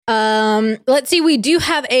Let's see. We do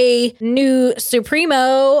have a new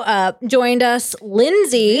Supremo joined us,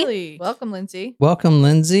 Lindsay. Really? Welcome, Lindsay. Welcome,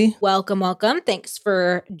 Lindsay. Welcome. Thanks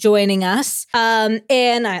for joining us.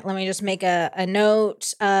 Let me just make a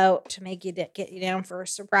note to make you get you down for a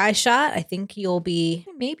surprise shot. I think you'll be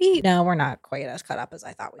no, we're not quite as caught up as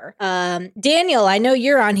I thought we were. Daniel, I know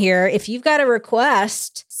you're on here. If you've got a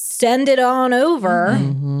request, send it on over.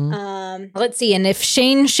 Let's see. And if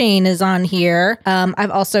Shane is on here,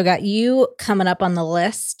 I've also got you coming up on the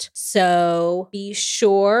list. So be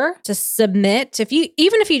sure to submit.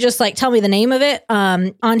 Even if you just like tell me the name of it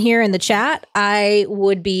on here in the chat, I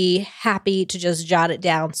would be happy to just jot it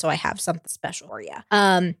down so I have something special for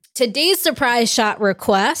you. Today's surprise shot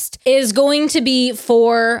request is going to be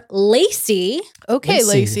for Lacey. Okay,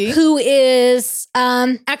 Lacey. Who is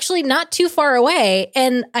actually not too far away.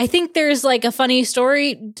 And I think there's like a funny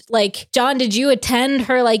story. Like, John, did you attend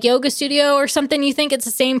her like yoga studio or something? You think it's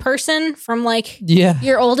the same person from like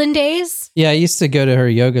your olden days? Yeah, I used to go to her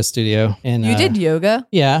yoga studio. And you did yoga?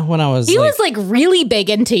 Yeah, when I was He was like really big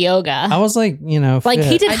into yoga. I was like, like fit.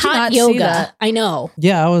 he did I hot not yoga. see that. I know.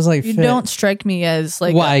 Yeah, I was like, You fit. don't strike me as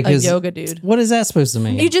like Why? a yoga dude. What is that supposed to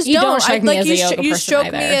mean? You just You don't. don't strike me as a yoga you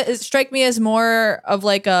person either. strike me as more of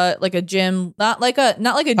like a gym, not like a dude.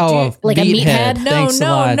 Like a meathead? No, Thanks a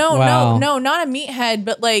lot. no, Wow. no, not a meathead,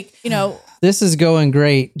 but like, This is going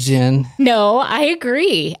great, Jen. No, I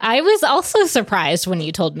agree. I was also surprised when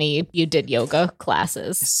you told me you did yoga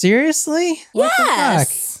classes. Seriously? What the Yes.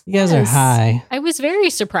 fuck? You guys are high. I was very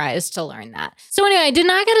surprised to learn that. So anyway, I did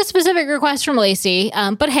not get a specific request from Lacey.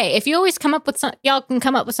 But hey, if you always come up with y'all can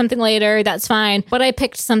come up with something later. That's fine. But I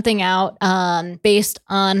picked something out based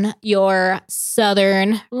on your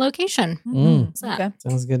southern location. What's that? Okay.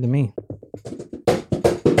 Sounds good to me.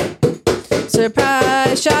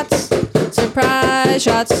 Surprise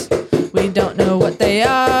shots. We don't know what they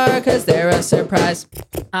are because they're a surprise.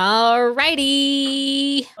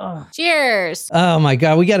 Alrighty. Cheers. Oh my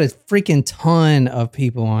God, we got a freaking ton of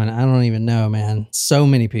people on. I don't even know, man. So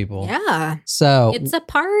many people. Yeah. So It's a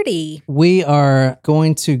party. we are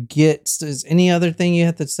going to get, is any other thing you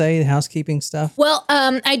have to say, housekeeping stuff? Well,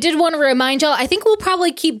 I did want to remind y'all, I think we'll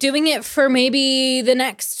probably keep doing it for maybe the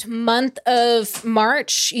next month of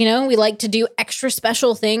March. We like to do extra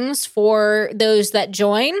special things for those that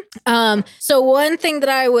join. So one thing that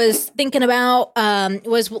I was thinking about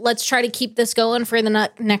was let's try to keep this going for the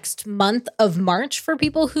next month of March for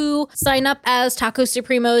people who sign up as Taco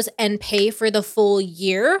Supremos and pay for the full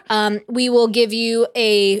year. We will give you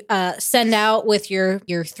a send out with your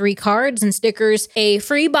 3 cards and stickers, a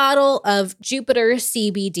free bottle of Jupiter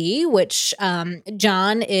CBD, which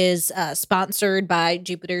John is sponsored by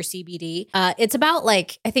Jupiter CBD. It's about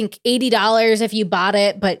like, I think $80 if you bought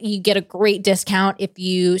it, but you get a great discount if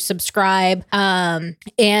you subscribe.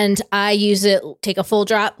 And I use it, take a full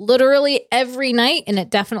drop literally every night, and it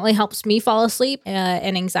definitely helps me fall asleep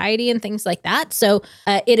and anxiety and things like that. So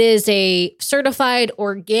it is a certified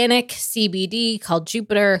organic CBD called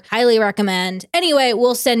Jupiter. Highly recommend. Anyway,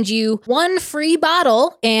 we'll send you 1 free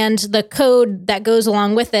bottle and the code that goes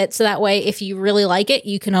along with it. So that way, if you really like it,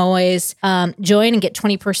 you can always join and get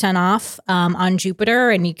 20% off on Jupiter,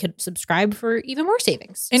 and you could subscribe for even more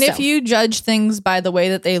savings. And if you judge things by the way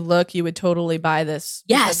that they look, you would totally buy this.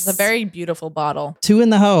 Yes. It's a very beautiful bottle. 2 in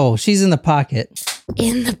the hole. She's in the pocket.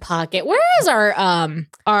 in the pocket, where is our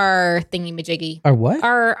thingy-majiggy? Our what?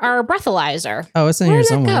 Our breathalyzer. Oh, it's in Where here did it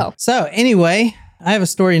somewhere. go? So anyway, I have a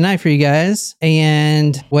story tonight for you guys,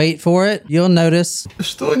 and wait for it. You'll notice.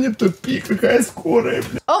 Что не тупик, какая скорая,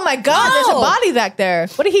 блядь. Oh my God, there's a body back there.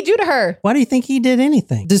 What did he do to her? Why do you think he did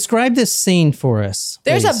anything? Describe this scene for us.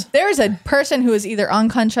 There's please. a person who is either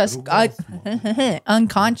unconscious or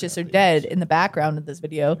dead in the background of this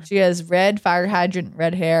video. She has red fire hydrant,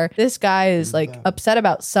 red hair. This guy is like upset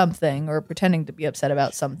about something or pretending to be upset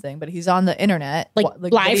about something, but he's on the internet, Like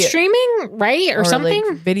live streaming, right? Or something?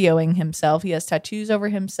 like videoing himself. He has tattoos over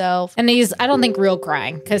himself. And he's, I don't think real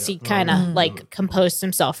crying, because he kind of like composed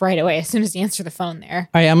himself right away as soon as he answered the phone there.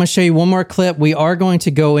 All right, I'm going to show you one more clip. We are going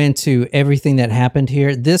to go into everything that happened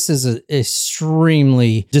here. This is an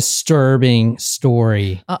extremely disturbing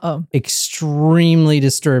story. Uh-oh. Extremely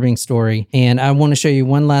disturbing story. And I want to show you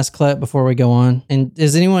one last clip before we go on. And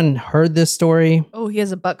has anyone heard this story? Oh, he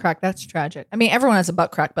has a butt crack. That's tragic. I mean, everyone has a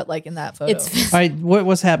butt crack, but like in that photo. It's All right,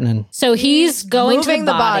 what's happening? so he's going to moving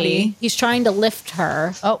the the body. body. He's trying to lift lift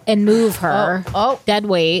her Oh. and move her. Oh. Dead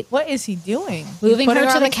weight. What is he doing? Moving Putting her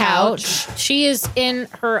to on the a couch. She is in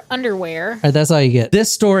her underwear. All right, that's all you get.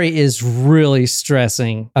 This story is really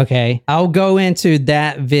stressing. Okay. I'll go into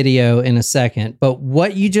that video in a second. But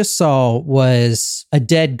what you just saw was a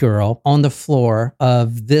dead girl on the floor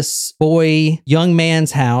of this young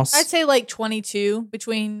man's house. I'd say like 22,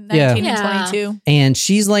 between Yeah. 19 Yeah. and 22. And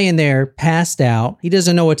she's laying there passed out. He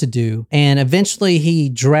doesn't know what to do. And eventually he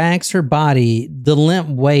drags her body, the limp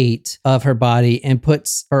weight of her body, and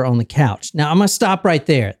puts her on the couch. Now I'm going to stop right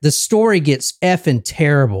there. The story gets effing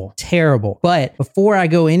terrible, terrible. But before I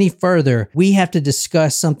go any further, we have to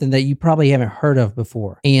discuss something that you probably haven't heard of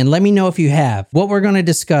before. And let me know if you have. What we're going to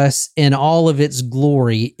discuss in all of its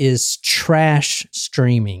glory is trash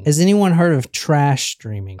streaming. Has anyone heard of trash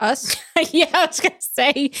streaming? Us? Yeah, I was going to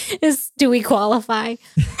say, do we qualify?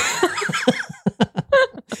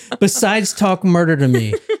 Besides talk murder to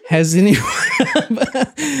me, has anyone?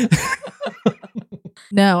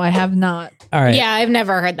 No, I have not. All right. Yeah, I've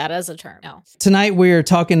never heard that as a term. No. Tonight we are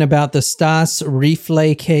talking about the Stas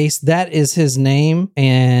Rifle case. That is his name,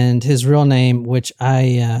 and his real name, which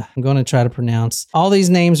I'm going to try to pronounce. All these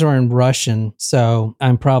names are in Russian, so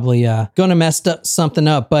I'm probably going to mess up something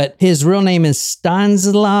up. But his real name is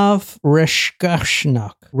Stanislav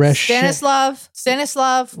Reshkashnak. Stanislav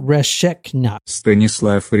Reshkashnak.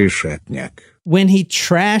 Станислав Решетняк. When he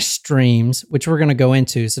trash streams, which we're going to go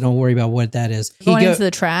into, so don't worry about what that is. going into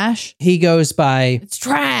the trash. He goes by It's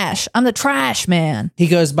trash. I'm the trash man. He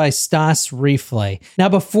goes by Stas Rifle. Now,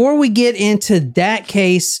 before we get into that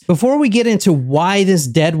case, before we get into why this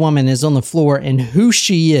dead woman is on the floor and who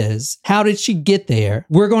she is, how did she get there,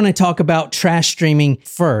 we're going to talk about trash streaming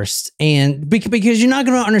first. And because you're not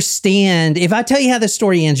going to understand, if I tell you how the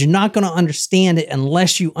story ends, you're not going to understand it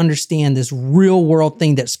unless you understand this real world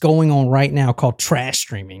thing that's going on right now called trash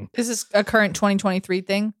streaming. This is a current 2023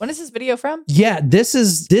 thing. When is this video from? Yeah, this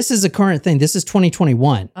is a current thing. This is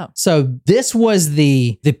 2021. Oh. So this was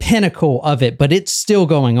the pinnacle of it, but it's still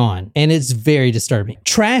going on and it's very disturbing.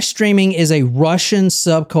 Trash streaming is a Russian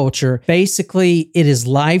subculture. Basically, it is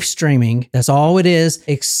live streaming. That's all it is,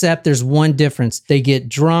 except there's one difference. They get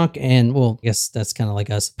drunk and, well, I guess that's kind of like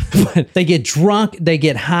us, but they get drunk, they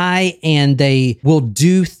get high, and they will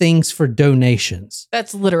do things for donations.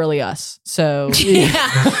 That's literally us. So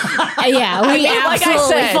Yeah, we like I absolutely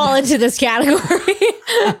said. fall into this category.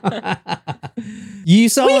 You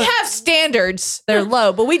saw we have standards. They're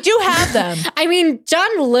low, but we do have them. I mean, John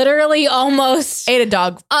literally almost Ate a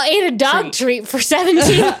dog. ate a dog treat for 17.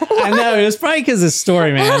 I know. It was probably because of the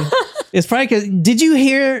story, man. It's probably because. Did you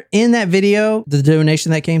hear in that video the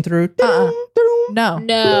donation that came through? No.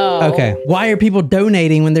 No. Okay. Why are people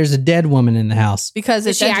donating when there's a dead woman in the house? Because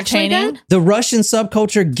it's she actually entertaining. dead? The Russian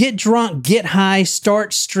subculture, get drunk, get high,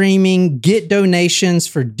 start streaming, get donations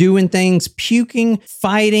for doing things, puking,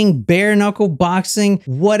 fighting, bare knuckle boxing,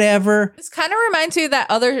 whatever. This kind of reminds me of that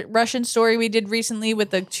other Russian story we did recently with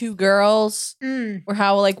the two girls, where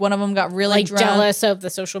how like one of them got really Like drunk. jealous of the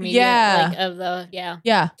social media. Yeah. Like of the, yeah.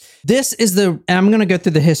 Yeah. This is I'm going to go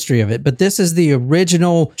through the history of it, but this is the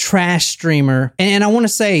original trash streamer. And I want to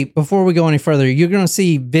say, before we go any further, you're going to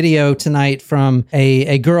see video tonight from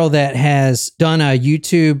a girl that has done a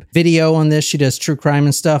YouTube video on this. She does true crime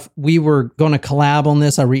and stuff. We were going to collab on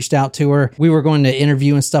this. I reached out to her. We were going to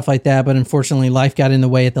interview and stuff like that, but unfortunately life got in the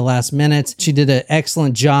way at the last minute. She did an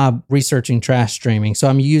excellent job researching trash streaming. So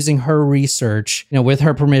I'm using her research, with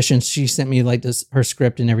her permission. She sent me like her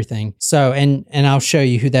script and everything. So, and I'll show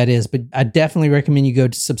you who that is, but I definitely recommend you go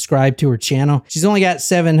to subscribe to her channel. She's only got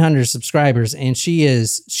 700 subscribers and she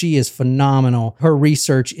is phenomenal. Her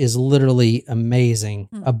research is literally amazing,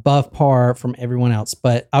 above par from everyone else,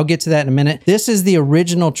 but I'll get to that in a minute. This is the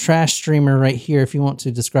original trash streamer right here. If you want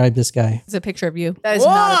to describe this guy. It's a picture of you. That is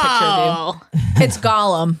not a picture of you. It's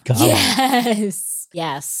Gollum. God.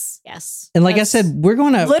 Yes. Yes. And like I said, we're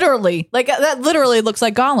going to Literally. Like that literally looks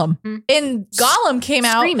like Gollum. And Gollum came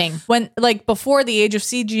out Screaming. when like before the age of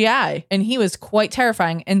CGI, and he was quite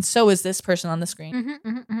terrifying, and so is this person on the screen.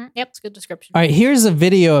 Yep, it's a good description. All right, here's a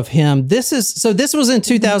video of him. This was in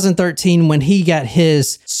 2013 when he got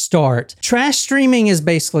his start. Trash streaming is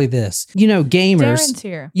basically this. Gamers. Darren's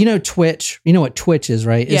here. Twitch. You know what Twitch is,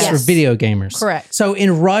 right? It's Yes. for video gamers. Correct. So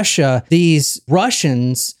in Russia, these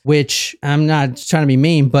Russians, which I'm not trying to be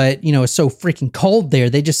mean, but but it's so freaking cold there.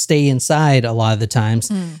 They just stay inside a lot of the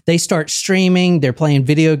times. They start streaming. They're playing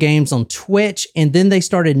video games on Twitch. And then they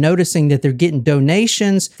started noticing that they're getting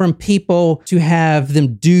donations from people to have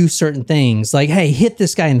them do certain things like, hey, hit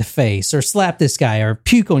this guy in the face or slap this guy or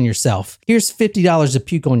puke on yourself. Here's $50 to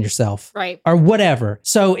puke on yourself. Right. Or whatever.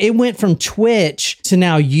 So it went from Twitch to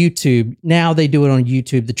now YouTube. Now they do it on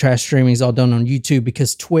YouTube. The trash streaming is all done on YouTube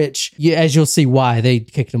because Twitch, as you'll see why, they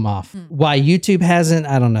kicked them off. Why YouTube hasn't,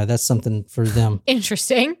 I don't know. That's something for them.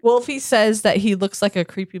 Interesting. Wolfie says that he looks like a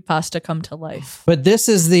creepypasta come to life. But this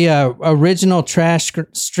is the original trash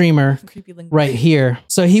streamer Creepy link. right here.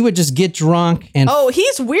 So he would just get drunk and Oh,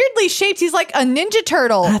 he's weirdly shaped. He's like a Ninja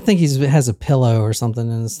Turtle. I think he has a pillow or something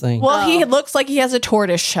in this thing. Well, he looks like he has a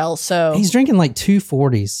tortoise shell, so... He's drinking like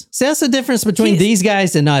 240s. See, that's the difference between these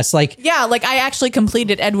guys and us. Like, yeah, like I actually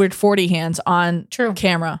completed Edward 40 hands on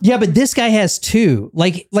camera. yeah, but this guy has two.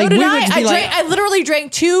 Like So did we I. would just be I literally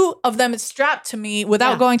drank 2 of them strapped to me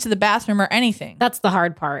without going to the bathroom or anything. That's the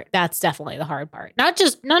hard part. That's definitely the hard part. Not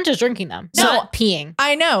just drinking them. Not peeing.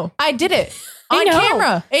 I know. I did it. I On know.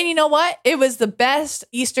 camera. And you know what? It was the best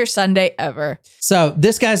Easter Sunday ever. So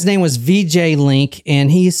this guy's name was VJ Link, and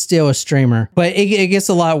he's still a streamer. But it gets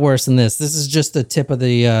a lot worse than this. This is just the tip of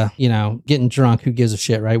the, getting drunk. Who gives a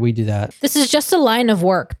shit, right? We do that. This is just a line of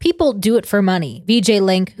work. People do it for money. VJ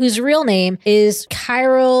Link, whose real name is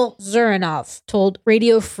Kirill Zurinov, told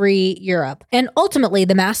Radio Free Europe. And ultimately,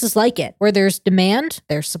 the masses like it. Where there's demand,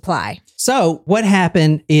 there's supply. So what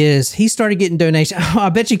happened is he started getting donations. Oh, I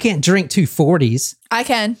bet you can't drink 240s. I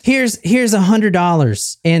can. Here's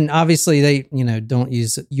 $100, and obviously they don't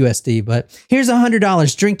use USD, but here's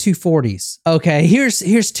 $100. Drink 240s. Okay, here's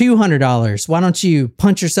 $200. Why don't you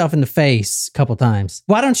punch yourself in the face a couple times?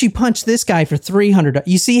 Why don't you punch this guy for $300?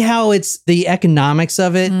 You see how it's the economics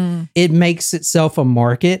of it? It makes itself a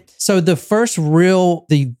market. So the first real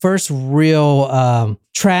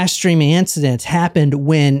trash streaming incident happened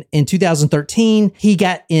when in 2013 he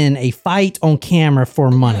got in a fight on camera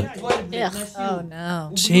for money. Oh,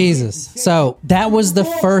 no. Jesus. So that was the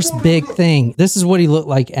first big thing. This is what he looked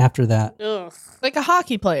like after that. Like a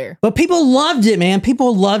hockey player. But people loved it, man.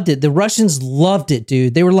 People loved it. The Russians loved it,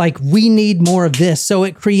 dude. They were like, we need more of this. So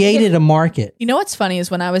it created a market. You know what's funny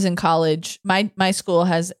is when I was in college, my school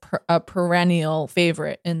has a perennial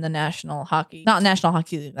favorite in the national hockey, not national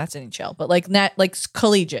hockey league, that's NHL, but like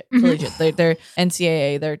collegiate. They're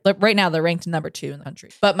NCAA. Right now they're ranked number 2 in the country.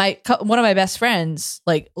 But one of my best friends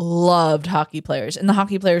like loved hockey players, and the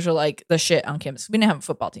hockey players were like the shit on campus. We didn't have a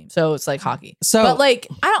football team, so it's like hockey. But like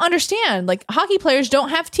I don't understand. Like hockey players don't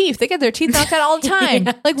have teeth. They get their teeth knocked out all the time.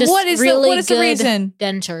 Like Just what is really the reason?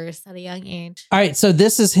 Dentures at a young age. All right. So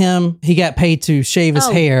this is him. He got paid to shave his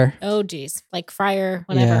hair. Oh, geez. Like Friar,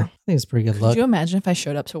 whatever. Yeah. I think it's a pretty good look. Could you imagine if I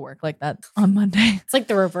showed up to work like that on Monday? It's like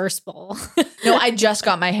the reverse bowl. No, I just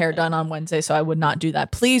got my hair done on Wednesday, so I would not do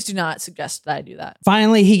that. Please do not suggest that I do that.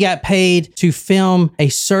 Finally, he got paid to film a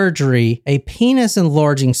surgery, a penis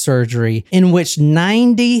enlarging surgery, in which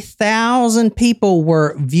 90,000 people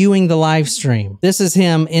were viewing the live stream. This is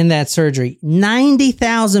him in that surgery.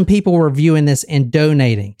 90,000 people were viewing this and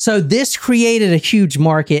donating. So this created a huge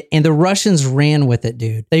market, and the Russians ran with it,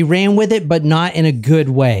 dude. They ran with it, but not in a good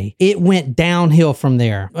way. It went downhill from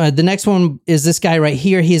there. The next one is this guy right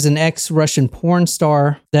here. He's an ex-Russian porn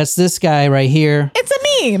star. That's this guy right here. It's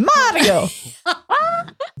me, Mario.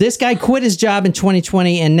 This guy quit his job in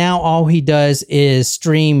 2020, and now all he does is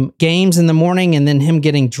stream games in the morning and then him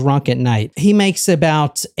getting drunk at night. He makes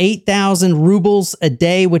about 8,000 rubles a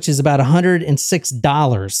day, which is about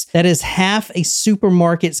 $106. That is half a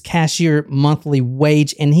supermarket's cashier monthly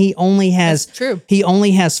wage, and he only has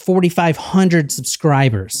 4,500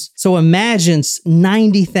 subscribers. So imagine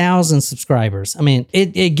 90,000 subscribers. I mean,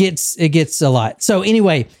 it gets a lot. So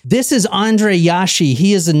anyway, this is Andre Yashi.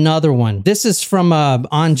 He is another one. This is from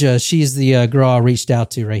Anja. She's the girl I reached out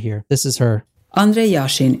to right here. This is her. Andrei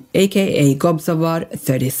Yashin, aka Gobzavar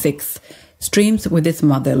 36, streams with his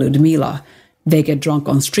mother Ludmila. They get drunk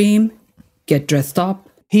on stream, get dressed up.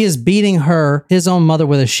 He is beating his own mother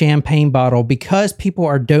with a champagne bottle because people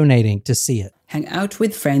are donating to see it. Hang out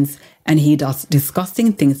with friends, and he does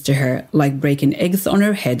disgusting things to her, like breaking eggs on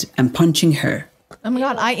her head and punching her. Oh my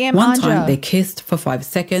God, I am One Anja. time they kissed for 5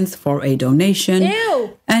 seconds for a donation.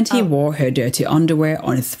 Ew. And he wore her dirty underwear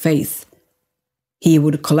on his face. He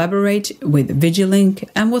would collaborate with Vigilink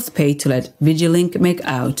and was paid to let Vigilink make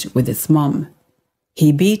out with his mom.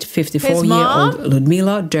 He beat 54-year-old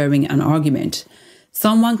Ludmila during an argument.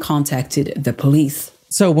 Someone contacted the police.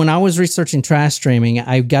 So when I was researching trash streaming,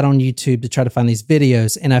 I got on YouTube to try to find these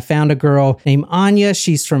videos, and I found a girl named Anya.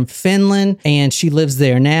 She's from Finland and she lives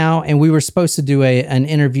there now. And we were supposed to do an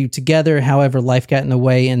interview together. However, life got in the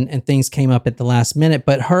way and things came up at the last minute.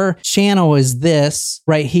 But her channel is this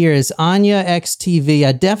right here, is Anya XTV.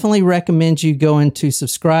 I definitely recommend you going to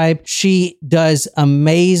subscribe. She does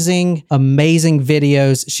amazing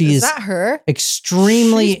videos. She is that her?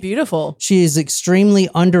 extremely She's beautiful. She is extremely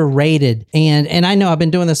underrated. And I know I've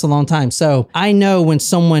been doing this a long time. So I know when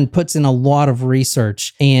someone puts in a lot of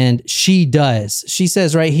research, and she does. She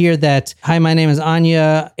says right here that, hi, my name is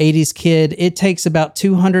Anya, 80s kid. It takes about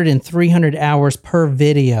 200 and 300 hours per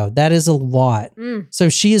video. That is a lot. So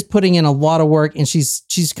she is putting in a lot of work, and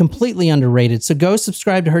she's completely underrated. So go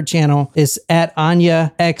subscribe to her channel. It's at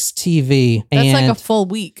Anya XTV. That's like a full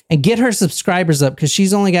week. And get her subscribers up, because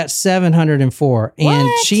she's only got 704. And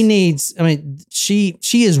she needs, I mean, she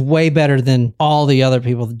is way better than all the other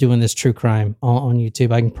people doing this true crime on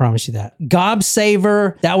YouTube. I can promise you that. Gob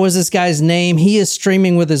Saver, that was this guy's name. He is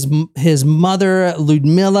streaming with his mother,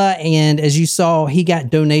 Ludmilla. And as you saw, he got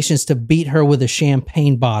donations to beat her with a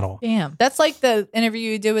champagne bottle. Damn. That's like the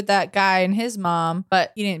interview you did with that guy and his mom,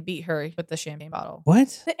 but you didn't beat her with the champagne bottle.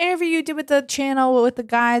 What? The interview you did with the channel with the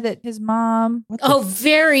guy that his mom. Oh,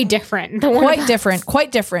 very different. The one Quite about- different.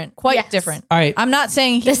 Quite different. Quite Yes. different. All right. I'm not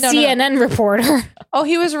saying The CNN reporter. Oh,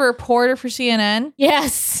 he was a reporter for CNN.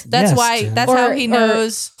 Yes. That's Yes, why. Jen. That's how he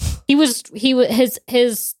knows.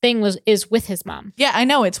 His thing is with his mom. Yeah, I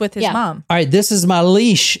know it's with his Yeah. mom. All right, this is my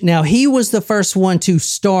leash. Now, he was the first one to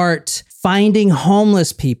start finding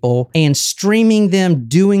homeless people and streaming them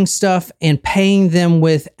doing stuff and paying them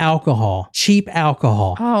with alcohol, cheap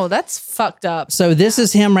alcohol. Oh, that's fucked up. So this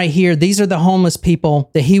is him right here. These are the homeless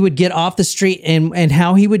people that he would get off the street, and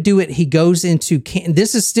how he would do it. He goes into,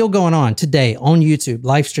 this is still going on today on YouTube,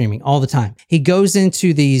 live streaming all the time. He goes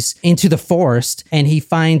into the forest, and he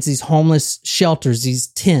finds these homeless shelters, these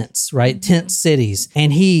tents, right? Tent cities.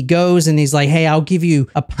 And he goes and he's like, hey, I'll give you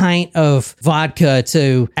a pint of vodka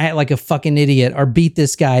to act like a fucking idiot, or beat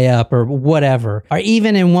this guy up, or whatever. Or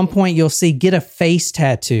even in one point, you'll see, get a face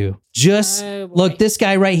tattoo. Just look, this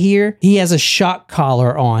guy right here, he has a shock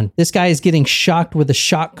collar on. This guy is getting shocked with a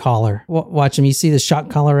shock collar. Watch him. You see the shock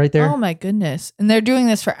collar right there? Oh my goodness. And they're doing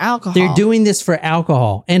this for alcohol. They're doing this for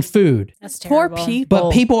alcohol and food. That's Poor terrible. people.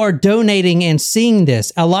 But people are donating and seeing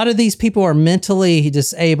this. A lot of these people are mentally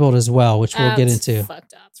disabled as well, which we'll get That's into.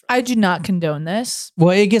 fucked up. I do not condone this. Well,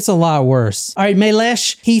 it gets a lot worse. All right,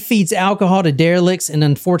 Melesh, he feeds alcohol to derelicts and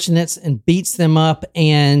unfortunates and beats them up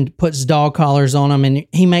and puts dog collars on them. And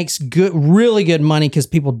he makes really good money because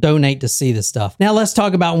people donate to see this stuff. Now, let's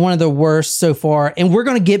talk about one of the worst so far. And we're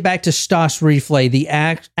going to get back to Stas Reflay, the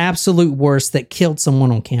absolute worst that killed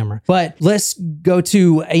someone on camera. But let's go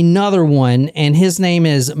to another one. And his name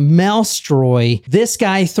is Melstroy. This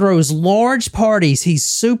guy throws large parties. He's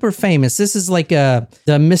super famous. This is like the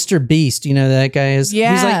Mr. Beast, you know that guy is?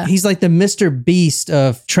 Yeah. He's like the Mr. Beast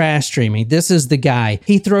of trash streaming. This is the guy.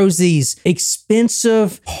 He throws these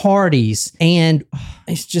expensive parties, and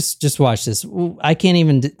it's just watch this. I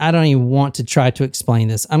don't even want to try to explain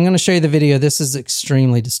this. I'm going to show you the video. This is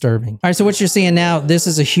extremely disturbing. All right, so what you're seeing now, this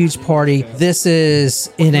is a huge party. This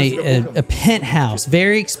is in a penthouse,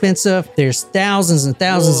 very expensive. There's thousands and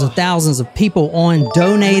thousands and thousands of people on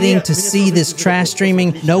donating to see this trash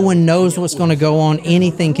streaming. No one knows what's going to go on.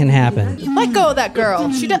 Anything can happen. Let go of that girl.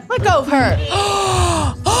 Let go of her.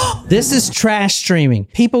 This is trash streaming.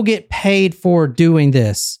 People get paid for doing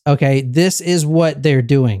this. Okay, this is what they're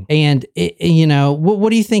doing. And what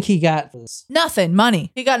do you think he got for this? Nothing.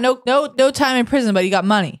 Money. He got no time in prison, but he got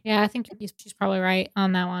money. Yeah, I think she's probably right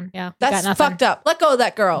on that one. Yeah, That's fucked up. Let go of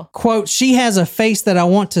that girl. Quote, she has a face that I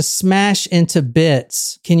want to smash into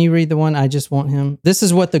bits. Can you read the one? I just want him. This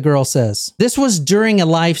is what the girl says. This was during a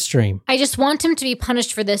live stream. I just want him to be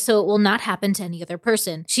punished for this so it will not happen to any other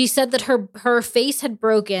person. She said that her face had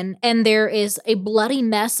broken and there is a bloody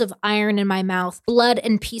mess of iron in my mouth, blood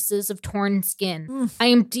and pieces of torn skin. I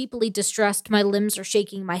am deeply distressed. My limbs are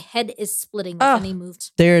shaking. My head is splitting with any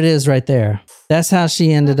moves. There it is right there. That's how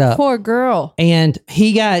she ended up. Poor girl. And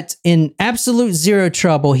he got in absolute zero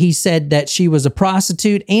trouble. He said that she was a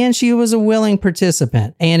prostitute and she was a willing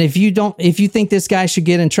participant. And if you think this guy should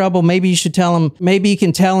get in trouble, maybe you should tell him, maybe you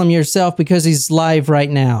can tell him yourself, because he's live right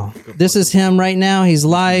now. This is him right now. He's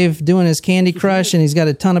live doing his Candy Crush and he's got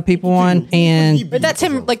a ton of people people on. And But that's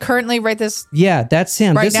him, like currently, right? This yeah, that's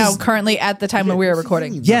him. right This now, is- currently at the time when we were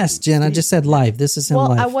recording. yes, Jen, I just said live. This is him Well,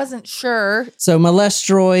 live. I wasn't sure. So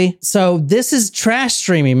Molestroy. So this is trash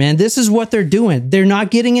streaming, man. This is what they're doing. They're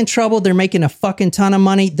not getting in trouble. They're making a fucking ton of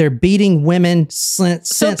money. They're beating women senseless.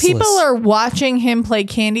 So people are watching him play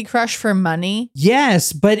Candy Crush for money.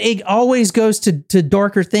 Yes, but it always goes to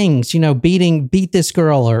darker things, beat this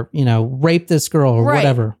girl or, rape this girl or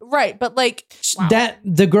whatever. Right. But like, That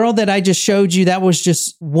the girl that I just showed you, that was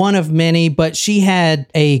just one of many, but she had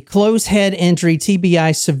a closed head injury,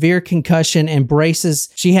 TBI, severe concussion, and braces.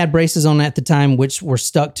 She had braces on at the time, which were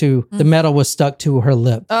stuck to the metal was stuck to her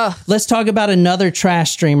lip. Let's talk about another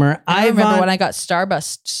trash streamer. I remember when I got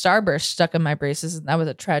Starburst stuck in my braces, and that was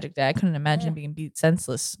a tragic day. I couldn't imagine being beat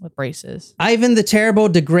senseless with braces. Ivan the Terrible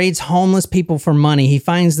degrades homeless people for money. He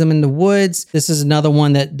finds them in the woods. This is another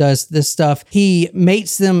one that does this stuff. He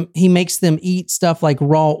makes them eat stuff like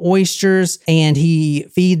raw oysters, and he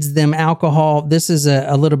feeds them alcohol. This is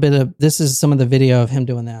this is some of the video of him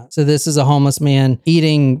doing that. So this is a homeless man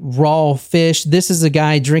eating raw fish. This is a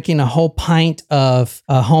guy drinking a whole pint of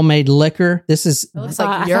homemade liquor. This is It looks I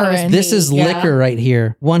like thought it was urine. this is Yeah. liquor right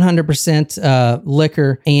here, 100%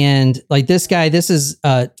 liquor. And like this guy, this is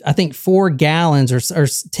I think 4 gallons or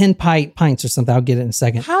 10 pints or something. I'll get it in a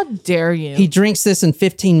second. How dare you? He drinks this in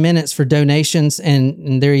 15 minutes for donations,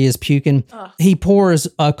 and there he is puking. He pours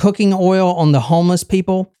cooking oil on the homeless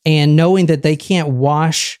people, and knowing that they can't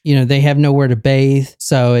wash, they have nowhere to bathe,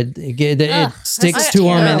 so it sticks that's to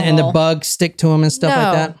them, and the terrible. bugs stick to them and stuff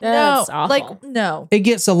like that. That's No, awful. like no. It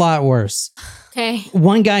gets a lot worse. Okay.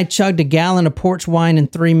 One guy chugged a gallon of porch wine in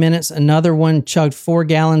 3 minutes. Another one chugged 4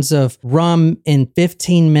 gallons of rum in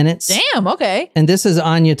 15 minutes. Damn. Okay. And this is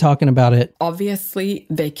Anya talking about it. Obviously,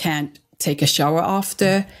 they can't take a shower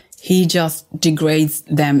after. He just degrades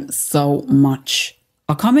them so much.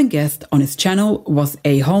 A common guest on his channel was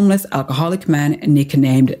a homeless alcoholic man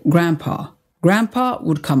nicknamed Grandpa. Grandpa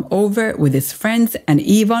would come over with his friends, and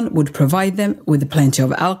Ivan would provide them with plenty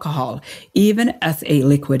of alcohol, even as a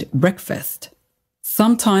liquid breakfast.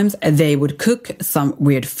 Sometimes they would cook some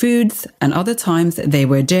weird foods, and other times they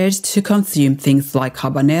were dared to consume things like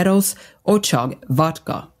habaneros or chug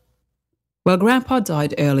vodka. Well, Grandpa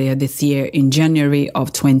died earlier this year in January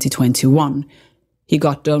of 2021. He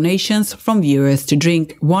got donations from viewers to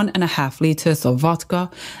drink 1.5 liters of vodka.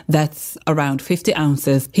 That's around 50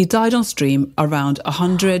 ounces. He died on stream, around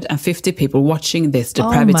 150 people watching this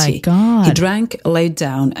depravity. Oh my God. He drank, laid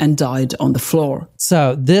down, and died on the floor.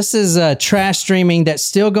 So this is trash streaming that's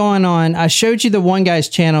still going on. I showed you the one guy's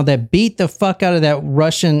channel that beat the fuck out of that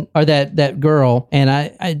Russian or that girl, and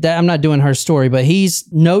I'm not doing her story, but he's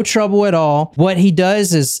no trouble at all. What he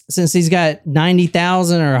does is, since he's got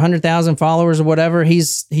 90,000 or 100,000 followers or whatever, he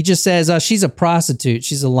just says she's a prostitute,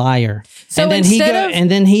 she's a liar, So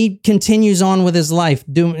and then he continues on with his life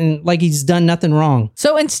doing like he's done nothing wrong.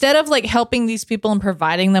 So instead of like helping these people and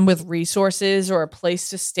providing them with resources or a place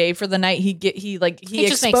to stay for the night, he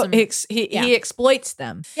just makes them- he exploits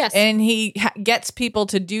them. Yes. And he gets people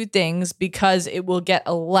to do things because it will get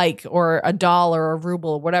a like or a dollar or a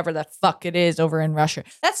ruble or whatever the fuck it is over in Russia.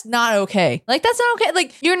 That's not okay. Like that's not okay.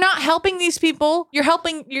 Like you're not helping these people. You're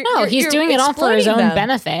helping. No, he's doing it all for his own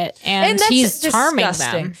benefit, and that's he's harming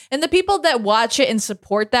disgusting. them. And the people that watch it and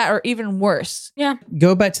support that are even worse. Yeah.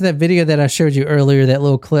 Go back to that video that I showed you earlier, that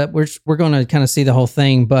little clip. We're going to kind of see the whole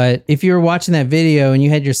thing, but if you were watching that video and you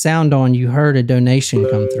had your sound on, you heard a donation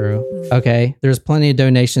come through. Okay, there's plenty of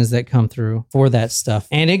donations that come through for that stuff,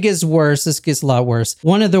 and it gets worse. This gets a lot worse.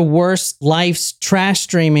 One of the worst life's trash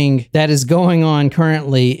streaming that is going on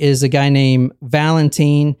currently is a guy named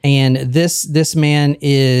Valentine, and this man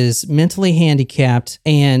is mentally handicapped,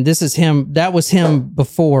 and this is him. That was him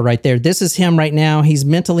before right there. This is him right now. He's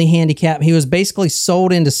mentally handicapped. He was basically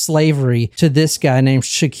sold into slavery to this guy named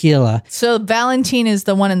Shaquilla. So Valentine is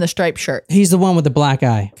the one in the striped shirt. He's the one with the black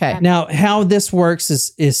eye. Okay. Now, how this works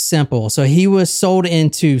is simple. So he was sold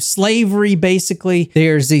into slavery, basically.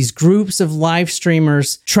 There's these groups of live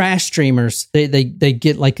streamers, trash streamers. They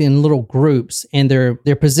get like in little groups, and they're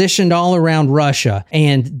positioned all around Russia.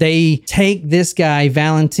 And they take this guy,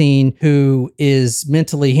 Valentine, who is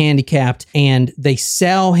mentally handicapped, and they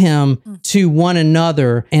sell him to one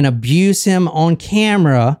another and abuse him on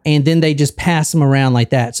camera, and then they just pass him around like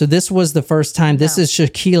that. So this was the first time. This is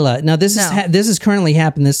Shaquilla. Now this is currently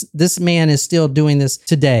happening. This man is still doing this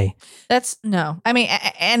today. That's no. I mean,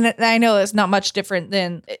 and I know it's not much different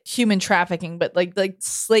than human trafficking, but like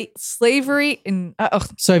slavery and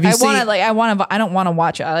So if you I see, I don't want to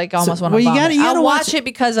watch it. I like almost want to. well, you vomit. gotta I'll watch watch it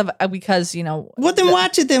because you know. well, then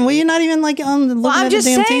watch it then. Well, you're not even like looking Well, I'm at just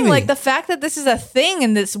the damn saying, TV. like the fact that this is a thing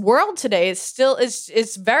in this world today is still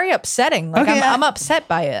it's very upsetting. Like Okay, I'm upset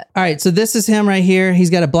by it. All right, so this is him right here. He's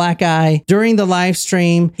got a black eye. During the live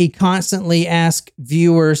stream, he constantly asks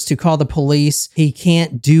viewers to call the police. He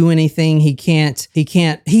can't do anything. He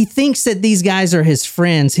thinks that these guys are his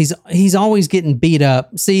friends. He's always getting beat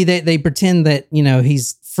up. See, they pretend that,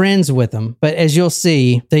 he's friends with them, but as you'll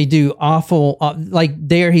see, they do awful, like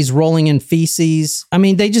there he's rolling in feces. I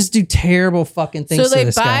mean, they just do terrible fucking things. So they to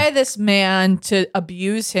this buy guy. this man to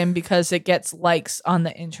abuse him because it gets likes on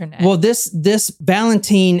the internet. Well, this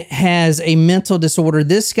Valentine has a mental disorder.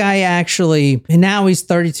 This guy actually, and now he's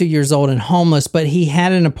 32 years old and homeless, but he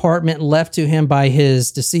had an apartment left to him by his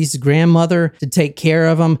deceased grandmother to take care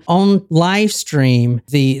of him. On live stream,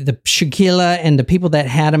 the Shaquilla and the people that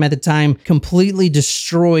had him at the time completely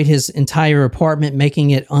destroyed his entire apartment,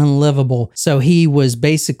 making it unlivable. So he was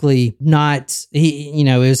basically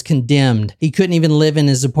it was condemned. He couldn't even live in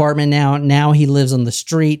his apartment now. Now he lives on the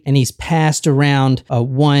street and he's passed around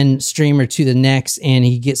one streamer to the next and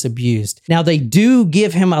he gets abused. Now they do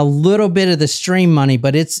give him a little bit of the stream money,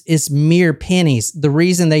 but it's mere pennies. The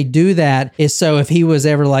reason they do that is so if he was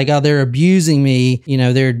ever like, oh, they're abusing me,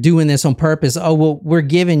 they're doing this on purpose. Oh, well, we're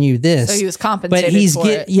giving you this. So he was compensated but for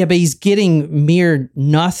it. Yeah, but he's getting mere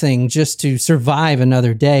nothing just to survive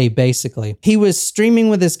another day, basically. He was streaming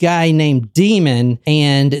with this guy named Demon,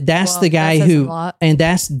 and that's the guy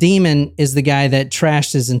that's Demon is the guy that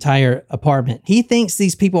trashed his entire apartment. He thinks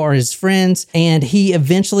these people are his friends, and he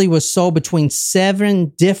eventually was sold between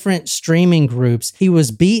 7 different streaming groups. He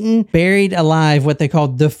was beaten, buried alive, what they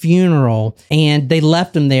called the funeral, and they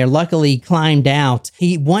left him there. Luckily, he climbed out.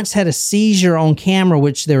 He once had a seizure on camera,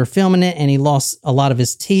 which they were filming it, and he lost a lot of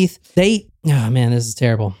his teeth. Oh man, this is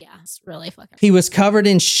terrible. Yeah, it's really fucking. He was covered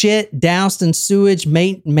in shit, doused in sewage,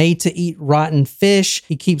 made to eat rotten fish.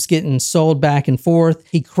 He keeps getting sold back and forth.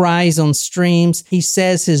 He cries on streams. He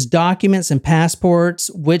says his documents and passports,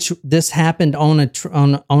 which this happened on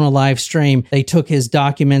a live stream. They took his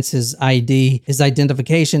documents, his ID, his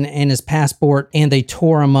identification, and his passport, and they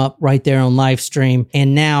tore him up right there on live stream.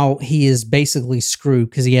 And now he is basically screwed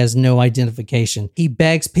because he has no identification. He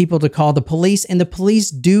begs people to call the police, and the police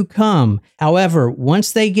do come. However,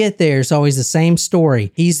 once they get there, it's always the same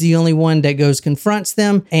story. He's the only one that confronts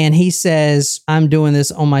them, and he says, I'm doing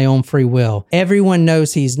this on my own free will. Everyone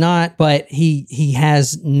knows he's not, but he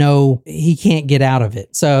can't get out of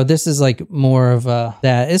it. So this is like more of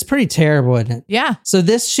that. It's pretty terrible, isn't it? Yeah. So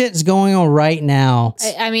this shit's going on right now.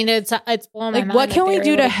 I mean, it's blowing my mind. What can we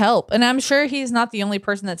do to like, help? And I'm sure he's not the only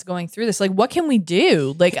person that's going through this. Like, what can we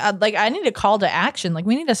do? Like I need a call to action. Like,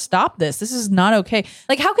 we need to stop this. This is not okay.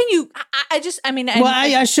 Like, how can you?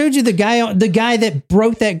 I showed you the guy that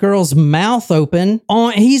broke that girl's mouth open.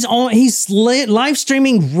 He's live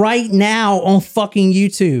streaming right now on fucking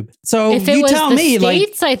YouTube. So if it you was tell the me,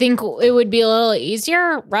 States, I think it would be a little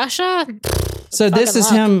easier. Russia. So this is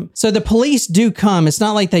him. So the police do come. It's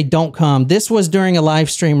not like they don't come. This was during a live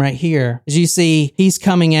stream right here. As you see, he's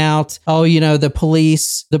coming out. Oh, the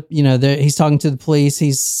police, he's talking to the police.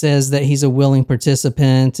 He says that he's a willing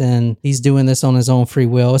participant and he's doing this on his own free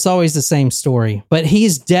will. It's always the same story, but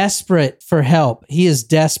he's desperate for help. He is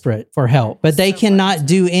desperate for help, but they cannot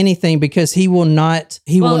do anything because he will not.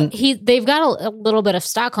 They've got a little bit of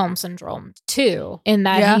Stockholm syndrome too, in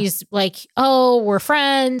that he's like, oh, we're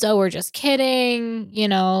friends. Oh, we're just kidding.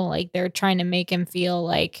 Like they're trying to make him feel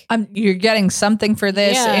like you're getting something for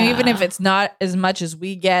this. Yeah. And even if it's not as much as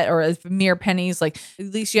we get or as mere pennies, like at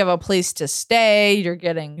least you have a place to stay. You're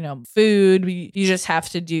getting, food. You just have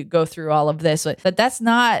to go through all of this. But that's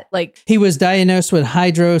not like. He was diagnosed with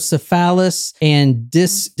hydrocephalus and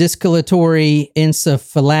discalatory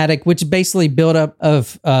encephalitic, which basically buildup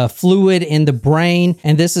of fluid in the brain.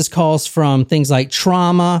 And this is caused from things like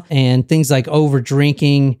trauma and things like over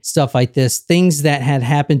drinking, stuff like this. Things that had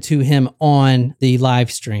happened to him on the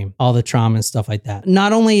live stream, all the trauma and stuff like that.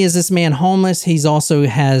 Not only is this man homeless, he's also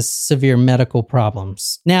has severe medical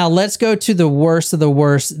problems. Now let's go to the worst of the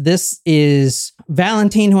worst. This is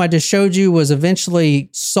Valentine, who I just showed you, was eventually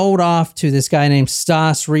sold off to this guy named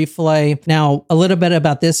Stas Replay. Now, a little bit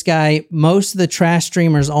about this guy. Most of the trash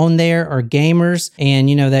streamers on there are gamers, and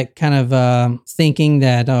that kind of thinking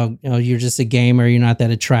that you're just a gamer, you're not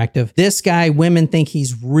that attractive. This guy, women think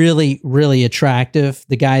he's really, really attractive.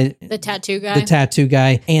 The tattoo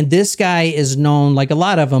guy, and this guy is known, like a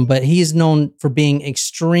lot of them, but he's known for being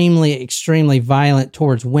extremely, extremely violent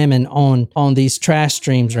towards women on these trash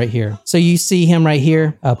streams right here. So you see him him right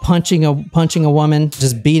here, punching a woman,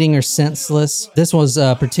 just beating her senseless. This was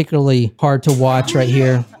particularly hard to watch right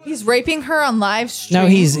here. He's raping her on live stream. No,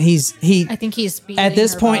 he. I think he's beating At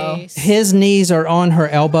this her point, face. his knees are on her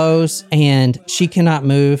elbows and she cannot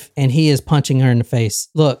move, and he is punching her in the face.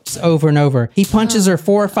 Look, just over and over. He punches her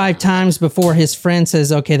 4 or 5 times before his friend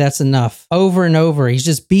says, okay, that's enough. Over and over. He's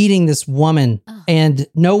just beating this woman, and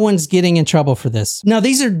no one's getting in trouble for this. Now,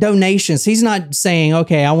 these are donations. He's not saying,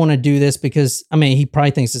 okay, I want to do this because, I mean, he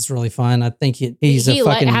probably thinks it's really fun. I think he's a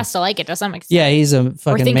fucking... has to like it to some extent. Yeah, he's a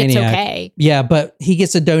fucking or think maniac. it's okay. Yeah, but he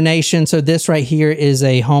gets a donation. So this right here is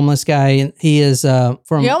a homeless guy. And he is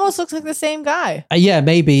from... He almost looks like the same guy. yeah,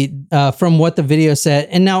 maybe from what the video said.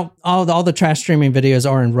 And now all the trash streaming videos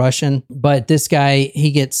are in Russian, but this guy,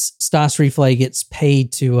 Stas Replay gets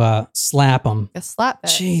paid to slap him. A slap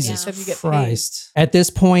bet. Jesus If you get Christ. At this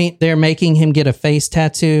point, they're making him get a face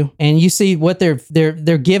tattoo. And you see what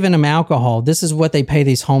they're giving him alcohol. This is what they pay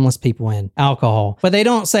these homeless people in, alcohol. But they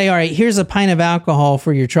don't say, all right, here's a pint of alcohol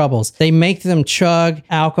for your troubles. They make them chug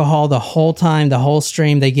alcohol the whole time, the whole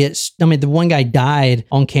stream. The one guy died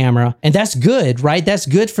on camera, and that's good, right? That's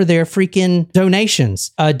good for their freaking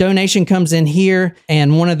donations. A donation comes in here,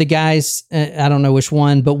 and one of the guys, I don't know which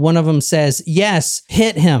one, but one of them says, yes,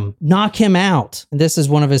 hit him, knock him out. And this is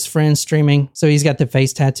one of his friends streaming. So he's got the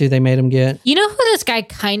face tattoo they made him get. You know who this guy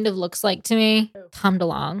kind of looks like to me? Tom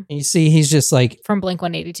DeLonge And you see, he's just like, from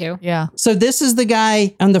Blink-182. Yeah. so this is the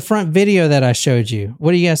guy on the front video that I showed you.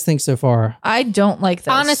 What do you guys think so far? I don't like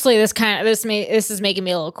this. Honestly, this is making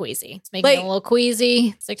me a little queasy. It's making me a little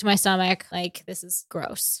queasy. Sick to my stomach. Like, this is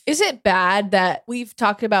gross. Is it bad that we've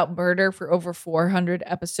talked about murder for over 400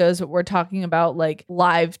 episodes, but we're talking about like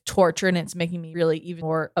live torture, and it's making me really even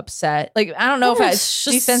more upset? Like, I don't know if it's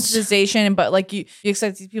desensitization, but like you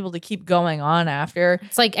expect these people to keep going on after.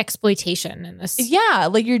 It's like exploitation in this. Yeah,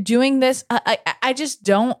 like you're doing this. I just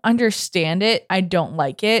don't understand it. I don't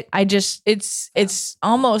like it. It's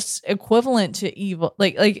almost equivalent to evil.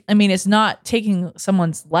 Like I mean, it's not taking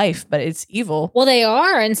someone's life, but it's evil. Well, they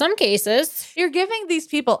are in some cases. You're giving these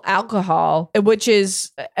people alcohol, which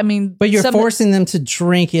is, I mean, But you're forcing them to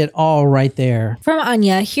drink it all right there. From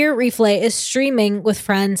Anya, here Replay is streaming with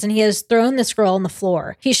friends and he has thrown this girl on the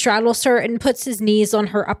floor. He straddles her and puts his knees on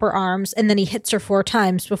her upper arms, and then he hits her 4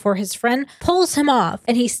 times before his friend pulls him off,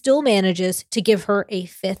 and he still manages to give her a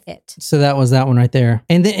 5th hit. So that was that one right there.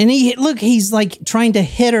 And he's like trying to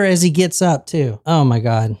hit her as he gets up too. Oh my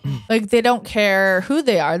God. Like, they don't care who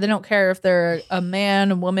they are. They don't care if they're a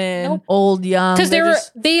man, a woman, old, young. Because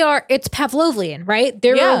it's Pavlovian, right?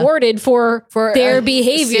 They're rewarded for their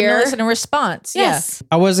behavior. Stimulus and a response. Yes.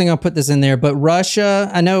 I wasn't going to put this in there, but Russia,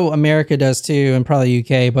 I know America does too, and probably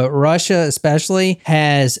UK, but Russia especially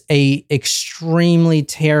has a extremely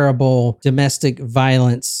terrible domestic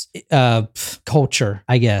violence culture,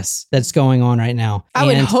 I guess, that's going on right now. I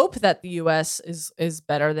would hope that the US is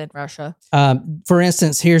better than Russia. For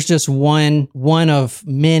instance, here's just one of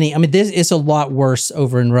many. I mean, this is a lot worse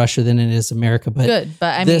over in Russia than it is America, but Good,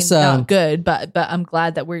 but I mean, not good, but I'm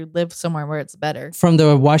glad that we live somewhere where it's better. From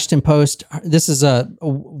the Washington Post, this is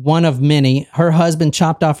one of many. Her husband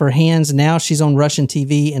chopped off her hands. Now she's on Russian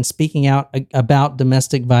TV and speaking out about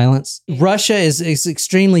domestic violence. Russia is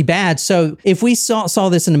extremely bad. So if we saw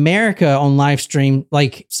this in America on live stream,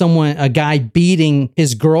 like a guy beating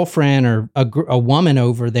his girlfriend or a woman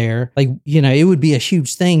over there, like, you know, it would be a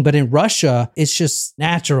huge thing. But in Russia, it's just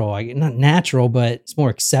natural. Not natural, but it's more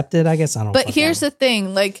accepted, I guess. I don't know. But here's the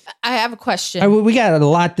thing. Like, I have a question. We got a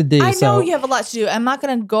lot to do. I know you have a lot to do. I'm not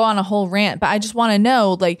going to go on a whole rant, but I just want to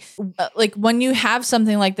know, like when you have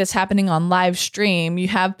something like this happening on live stream, you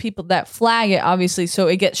have people that flag it, obviously, so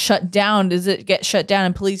it gets shut down. Does it get shut down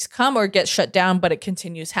and police come, or it gets shut down but it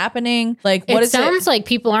continues happening? Like, what is it? It sounds like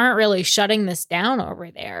people aren't really shutting this down over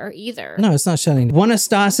there either. No, it's not shutting. One of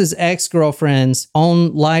Stas's ex-girlfriends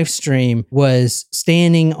on live stream was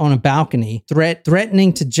standing on a balcony,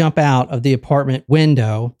 threatening to jump out of the apartment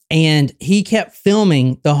window. And he kept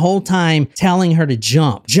filming the whole time, telling her to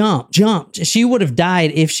jump. She would have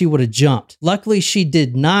died if she would have jumped. Luckily, she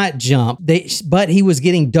did not jump, but he was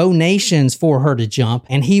getting donations for her to jump.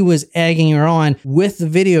 And he was egging her on with the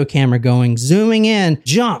video camera going, zooming in,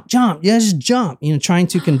 jump, just jump, trying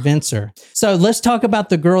to convince her. So let's talk about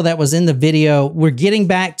the girl that was in the video. We're getting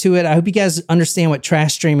back to it. I hope you guys understand what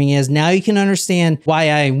trash streaming is. Now you can understand why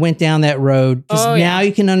I went down that road. Now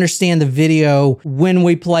you can understand the video when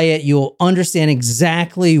we play it, you'll understand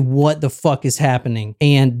exactly what the fuck is happening.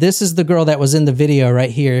 And this is the girl that was in the video right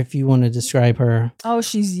here, if you want to describe her. Oh,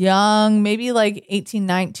 she's young, maybe like 18,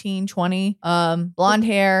 19, 20, blonde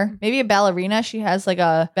hair, maybe a ballerina. She has like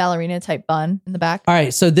a ballerina type type bun in the back. All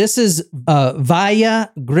right, so this is Vaya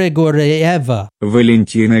Grigorieva.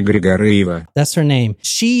 Valentina Grigorieva. That's her name.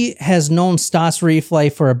 She has known Stas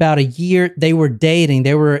Reifle for about a year. They were dating.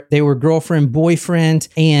 They were girlfriend, boyfriend,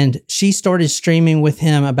 and she started streaming with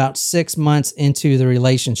him about 6 months into the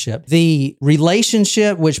relationship. The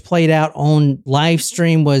relationship, which played out on live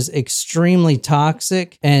stream, was extremely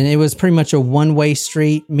toxic, and it was pretty much a one-way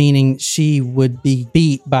street, meaning she would be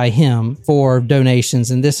beat by him for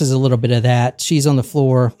donations, and this is a little bit of that. She's on the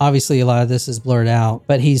floor. Obviously, a lot of this is blurred out,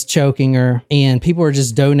 but he's choking her, and people are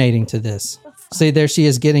just donating to this. See, there she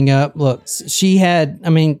is getting up. Look, she had, I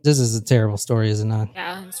mean, this is a terrible story, is it not?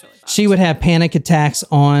 Yeah, it's really fun. She would have panic attacks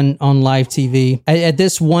on live TV. At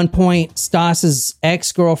this one point, Stas's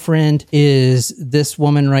ex-girlfriend is this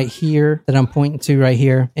woman right here that I'm pointing to right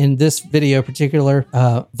here. In this video particular,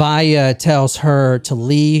 Vaya tells her to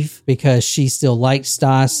leave because she still likes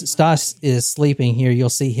Stas. Stas is sleeping here. You'll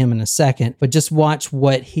see him in a second. But just watch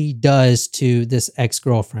what he does to this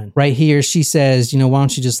ex-girlfriend. Right here, she says, why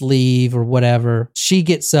don't you just leave or whatever. She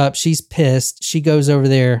gets up. She's pissed. She goes over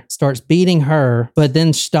there, starts beating her. But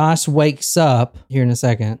then Stas wakes up here in a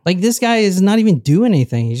second. Like, this guy is not even doing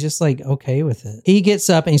anything. He's just like okay with it. He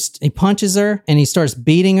gets up and he punches her and he starts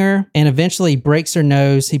beating her and eventually breaks her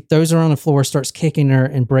nose. He throws her on the floor, starts kicking her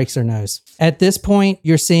and breaks her nose. At this point,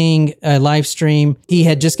 you're seeing a live stream. He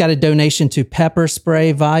had just got a donation to pepper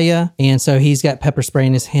spray Vaya. And so he's got pepper spray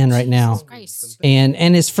in his hand right now. Christ. And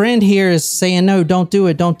his friend here is saying, no, don't do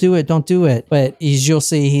it. Don't do it. Don't do it. But as you'll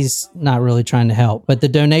see, he's not really trying to help. But the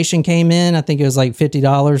donation came in. I think it was like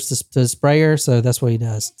 $50 to spray her. So that's what he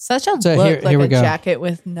does. Such a So look, here we a go. jacket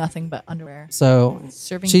with nothing but underwear. So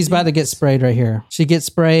Serving she's about to get boots. sprayed right here. She gets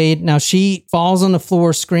sprayed. Now she falls on the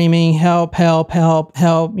floor screaming, help, help, help,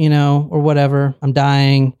 help, or whatever. I'm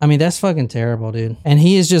dying. I mean, that's fucking terrible, dude. And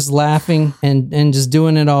he is just laughing and just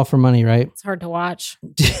doing it all for money, right? It's hard to watch.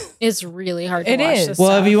 It's really hard to It watch is. this Well,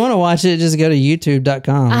 stuff. if you want to watch it, just go to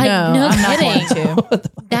youtube.com. No I'm not kidding. going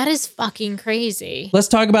to. That is fucking crazy. Let's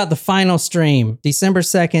talk about the final stream. December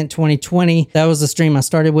 2nd, 2020. That was the stream I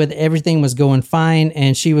started with. Everything was going fine,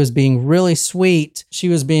 and she was being really sweet. She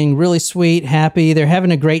was being really sweet, happy. They're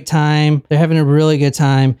having a great time. They're having a really good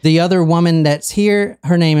time. The other woman that's here,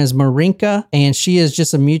 her name is Marinka, and she is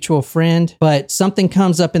just a mutual friend. But something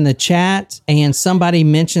comes up in the chat, and somebody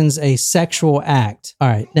mentions a sexual act. All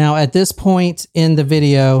right. Now, at this point in the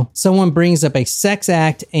video, someone brings up a sex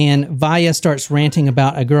act, and Vaya starts ranting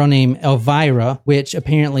about a girl named Elvira, which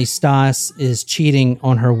apparently Stas is cheating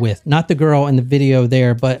on her with. Not the girl in the video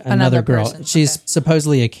there, but another girl. person. She's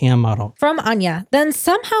supposedly a cam model. From Anya. Then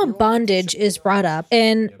somehow bondage is brought up,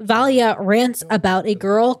 and Valia rants about a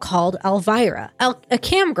girl called Elvira, a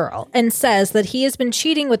cam girl, and says that he has been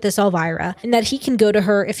cheating with this Elvira and that he can go to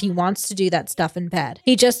her if he wants to do that stuff in bed.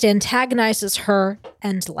 He just antagonizes her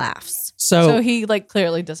and laughs. So he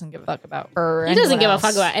clearly doesn't give a fuck about her. or He doesn't anyone give a else.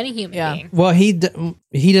 fuck about any human Yeah. being. Well, he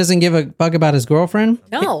doesn't give a fuck about his girlfriend.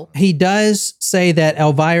 No. He does say that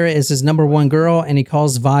Elvira is his number one girl, and he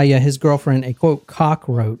calls Vaya, his girlfriend, a quote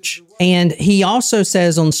cockroach. And he also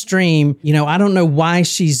says on stream, I don't know why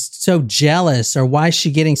she's so jealous or why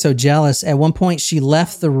she's getting so jealous. At one point, she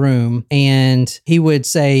left the room, and he would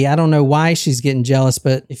say, I don't know why she's getting jealous,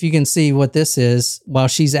 but if you can see what this is while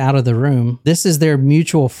she's out of the room, this is their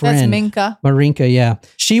mutual That's friend. Minka. Marinka, yeah.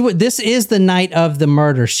 This is the night of the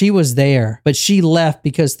murder. She was there, but she left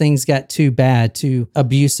because things got too bad, too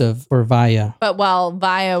abusive for Vaya. But while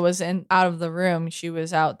Vaya was out of the room, she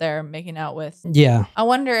was out there making out with. Yeah. I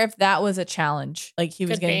wonder if that was a challenge. Like he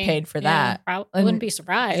was Could getting be. paid for Yeah, that. I And- wouldn't be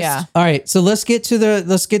surprised. Yeah. All right, so let's get to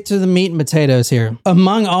the meat and potatoes here.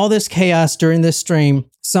 Among all this chaos during this stream,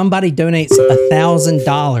 somebody donates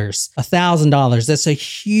 $1,000. $1,000. That's a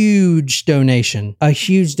huge donation. A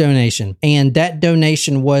huge donation. And that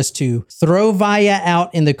donation was to throw Vaya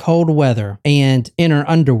out in the cold weather and in her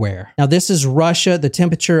underwear. Now, this is Russia. The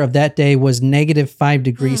temperature of that day was -5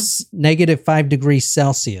 degrees, -5 degrees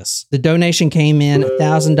Celsius. The donation came in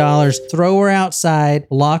 $1,000. Throw her outside,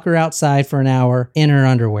 lock her outside for an hour in her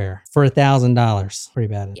underwear for $1,000. Pretty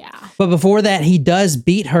bad. Yeah. But before that, he does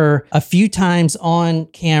beat her a few times on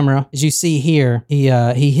camera. As you see here, he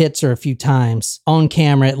hits her a few times on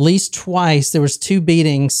camera, at least twice. There was 2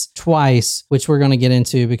 beatings twice, which we're going to get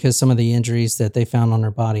into because some of the injuries that they found on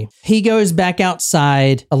her body. He goes back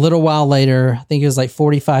outside a little while later. I think it was like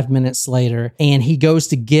 45 minutes later, and he goes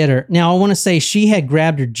to get her. Now, I want to say she had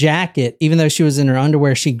grabbed her jacket. Even though she was in her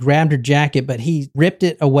underwear, she grabbed her jacket, but he ripped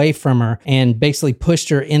it away from her and basically pushed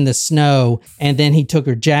her in the snow. And then he took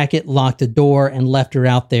her jacket, locked the door, and left her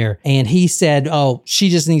out there. And he said, oh, She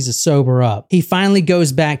just needs to sober up. He finally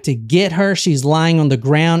goes back to get her. She's lying on the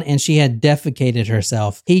ground and she had defecated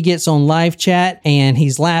herself. He gets on live chat and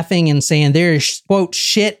he's laughing and saying there is, quote,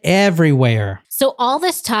 shit everywhere. So all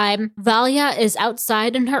this time, Valia is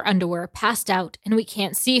outside in her underwear, passed out, and we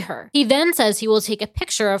can't see her. He then says he will take a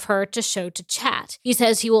picture of her to show to chat. He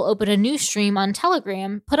says he will open a new stream on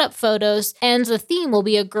Telegram, put up photos, and the theme will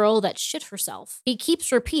be a girl that shit herself. He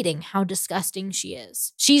keeps repeating how disgusting she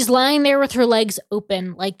is. She's lying there with her legs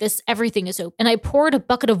open, like this everything is open, and I poured a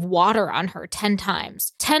bucket of water on her 10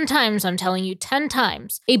 times. 10 times, I'm telling you, 10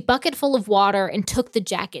 times. A bucket full of water and took the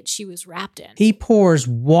jacket she was wrapped in. He pours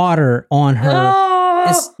water on her.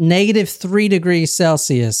 It's -3 degrees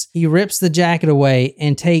Celsius. He rips the jacket away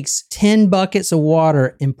and takes 10 buckets of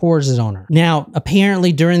water and pours it on her. Now,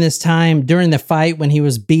 apparently during this time, during the fight when he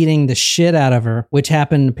was beating the shit out of her, which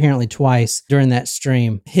happened apparently twice during that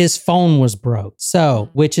stream, his phone was broke. So,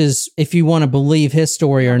 which is, if you want to believe his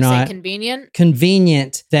story or not,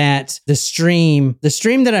 convenient that the stream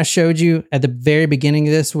that I showed you at the very beginning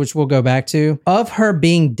of this, which we'll go back to, of her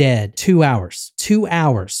being dead, 2 hours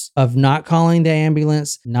of not calling the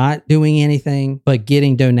ambulance, not doing anything, but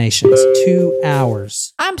getting donations. 2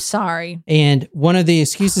 hours. I'm sorry. And one of the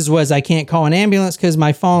excuses was, I can't call an ambulance because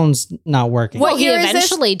my phone's not working. Well, he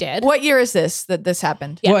eventually did. What year is this that this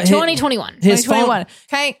happened? Yeah, Well, 2021. His 2021.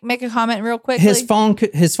 Can I make a comment real quick? His phone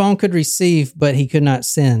could receive, but he could not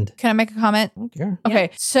send. Can I make a comment? Okay. Okay,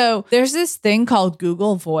 so there's this thing called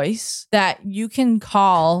Google Voice that you can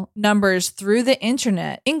call numbers through the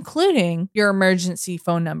internet, including your emergency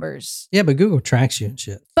phone numbers. Yeah, but Google tracks you and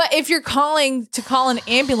shit. But if you're calling to call an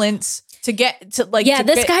ambulance to get to like, yeah, to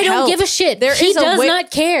this get guy help, don't give a shit. There He is a does way-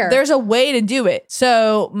 not care. There's a way to do it.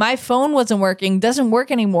 So my phone wasn't working, doesn't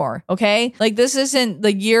work anymore. Okay. Like this isn't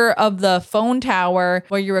the year of the phone tower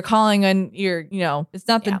where you were calling on your, it's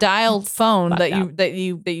not the dialed phone that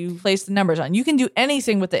you place the numbers on. You can do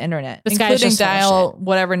anything with the internet, This guy's including just full of dial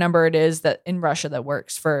whatever number it is that in Russia that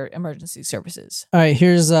works for emergency services. All right,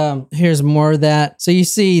 here's more of that. So you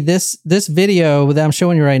see this video that I'm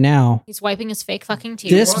showing you right now. He's wiping his fake fucking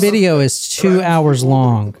tears. This video is 2 hours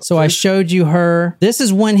long. So I showed you her. This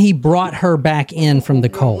is when he brought her back in from the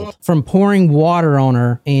cold, from pouring water on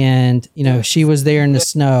her, and she was there in the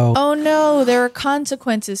snow. Oh no, there are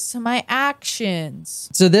consequences to my actions.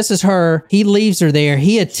 So this is her. He leaves her there.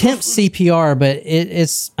 He attempts CPR, but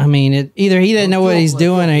either he doesn't know what he's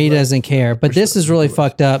doing or he doesn't care. But this is really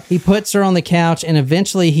fucked up. He puts her on the couch and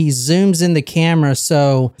eventually he zooms in the camera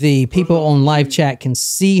so the people on live chat can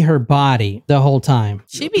see her body the whole time.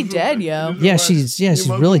 She'd be dead, yo. Yeah, she's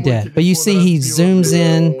really dead. But you see he zooms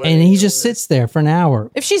in and he just sits there for an hour.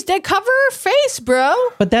 If she's dead, cover her face, bro.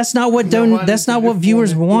 But that's not what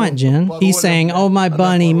viewers want, Jen. He's saying, "Oh, my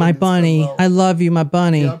bunny, I love you, my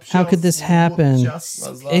bunny. How could this happen?"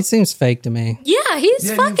 It seems fake to me. Yeah,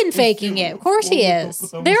 he's fucking faking it. Of course he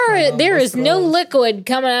is. There is no liquid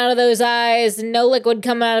coming out of those eyes, no liquid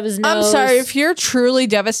coming out of his nose. I'm sorry, if you're truly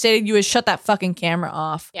devastated, you would shut that fucking camera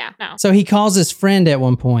off. Yeah, no. So he calls his friend at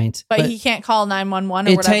one point, But he can't call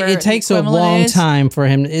 911 or whatever. It takes the a equivalent long is. time for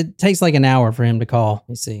him. It takes like an hour for him to call.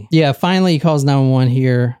 You see. Yeah, finally he calls 911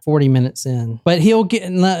 here, 40 minutes in. But he'll get,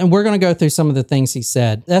 and we're going to go through some of the things he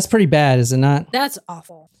said. That's pretty bad, is it not? That's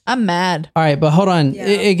awful. I'm mad. All right, but hold on.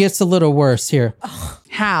 It gets a little worse here.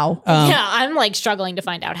 How? Yeah, I'm like struggling to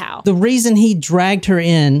find out how. The reason he dragged her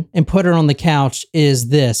in and put her on the couch is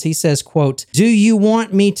this. He says, quote, "Do you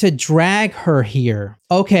want me to drag her here?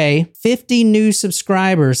 Okay, 50 new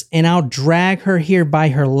subscribers and I'll drag her here by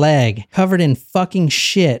her leg, covered in fucking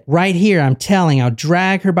shit. Right here, I'll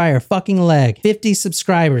drag her by her fucking leg. 50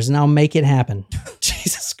 subscribers and I'll make it happen."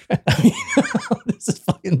 Jesus Christ. This is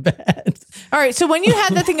fucking bad. All right, so when you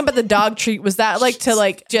had the thing about the dog treat, was that like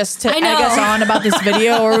to just to I egg know. us on about this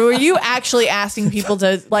video, or were you actually asking people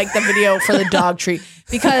to like the video for the dog treat?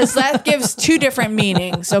 Because that gives two different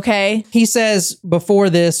meanings, okay? He says before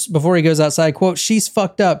he goes outside, quote, "She's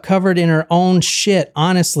fucked up, covered in her own shit.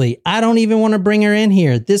 Honestly, I don't even want to bring her in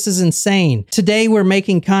here. This is insane. Today we're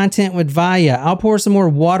making content with Vaya. I'll pour some more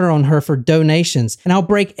water on her for donations and I'll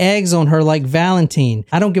break eggs on her like Valentine.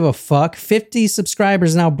 I don't give a fuck. 50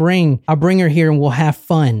 subscribers and I'll bring her here and we'll have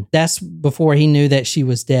fun." That's before he knew that she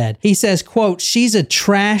was dead. He says, quote, "She's a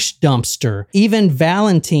trash dumpster. Even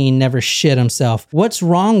Valentine never shit himself. What's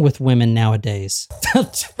wrong with women nowadays?"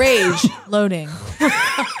 Rage loading.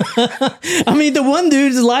 I mean, the one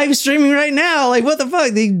dude's live streaming right now. Like, what the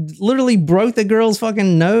fuck? They literally broke the girl's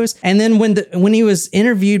fucking nose. And then when he was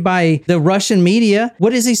interviewed by the Russian media,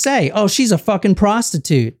 what does he say? "Oh, she's a fucking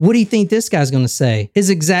prostitute." What do you think this guy's going to say? His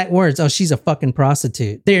exact words, "Oh, she's a fucking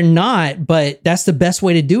prostitute." They're not, but that's the best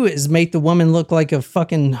way to do it, is make the woman look like a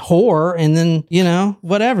fucking whore, and then, you know,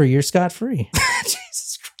 whatever, you're scot-free.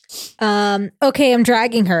 Jesus Christ. Okay, I'm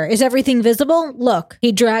dragging her. Is everything visible? Look,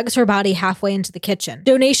 he drags her body halfway into the kitchen.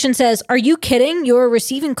 Donation says, are you kidding? You're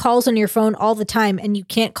receiving calls on your phone all the time and you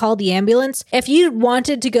can't call the ambulance? If you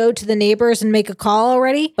wanted to go to the neighbors and make a call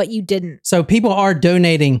already, but you didn't. So people are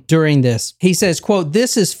donating during this. He says, quote,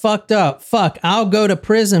 this is fucked up. Fuck, I'll go to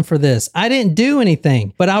prison for this. I didn't do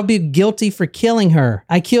anything, but I'll be guilty for killing her.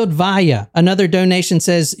 I killed Vaya. Another donation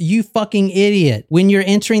says, you fucking idiot. When you're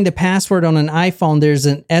entering the password on an iPhone, there's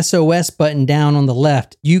an SOS button down on the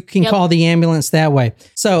left. You can call the ambulance that way.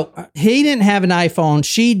 So he didn't have an iPhone.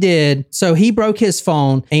 She did. So he broke his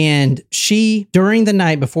phone, and she, during the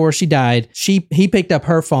night before she died, he picked up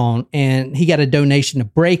her phone and he got a donation to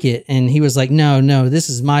break it. And he was like, no, this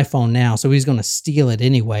is my phone now. So he's going to steal it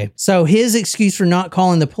anyway. So his excuse for not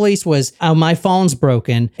calling the police was, oh, my phone's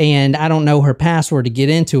broken and I don't know her password to get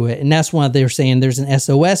into it. And that's why they're saying there's an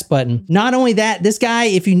SOS button. Not only that, this guy,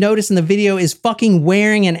 if you notice in the video, is fucking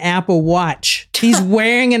wearing an Apple Watch. He's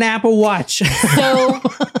wearing an Apple Watch. So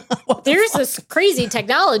there's this crazy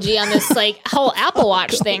technology on this like whole Apple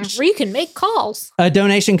Watch thing where you can make calls. A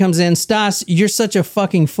donation comes in. Stas, you're such a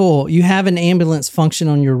fucking fool. You have an ambulance function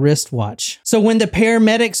on your wristwatch. So when the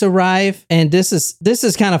paramedics arrive, and this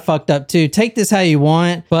is kind of fucked up too. Take this how you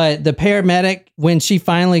want, but the paramedic, when she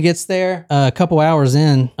finally gets there, a couple hours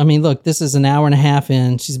in, I mean, look, this is an hour and a half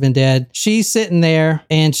in. She's been dead. She's sitting there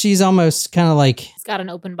and she's almost kind of like, He's got an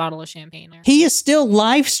open bottle of champagne there. he is still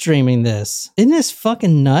live streaming this. Isn't this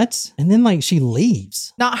fucking nuts? And then like she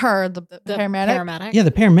leaves. Not her, the paramedic. Yeah,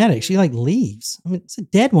 the paramedic. She like leaves. I mean, it's a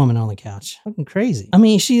dead woman on the couch. Fucking crazy. I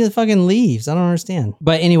mean, she fucking leaves. I don't understand.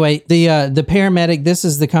 But anyway, the paramedic, this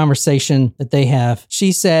is the conversation that they have.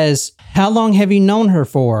 She says, how long have you known her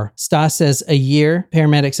for? Stas says, a year.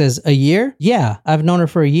 Paramedic says, a year? Yeah, I've known her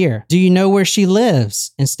for a year. Do you know where she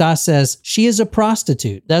lives? And Stas says, she is a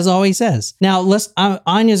prostitute. That's all he says. Now,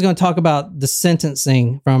 Anya's going to talk about the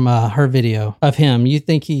sentencing from her video of him. You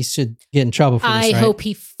think he should get in trouble for this, I right? hope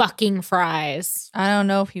he fucking fries. I don't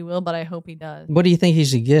know if he will, but I hope he does. What do you think he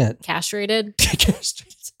should get? Castrated?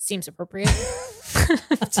 Seems appropriate.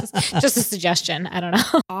 just a suggestion. I don't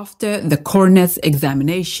know. After the coroner's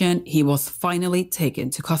examination, he was finally taken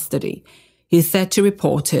to custody. He said to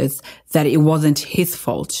reporters that it wasn't his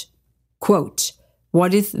fault. Quote,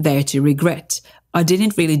 what is there to regret? I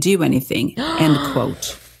didn't really do anything. End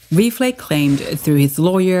quote. Reeflay claimed through his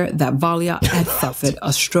lawyer that Valia had suffered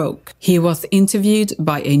a stroke. He was interviewed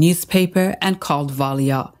by a newspaper and called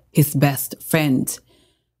Valia his best friend.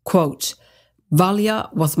 Quote,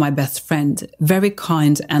 Valia was my best friend, very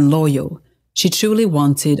kind and loyal. She truly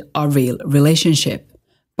wanted a real relationship.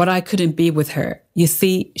 But I couldn't be with her. You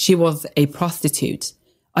see, she was a prostitute.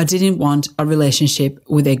 I didn't want a relationship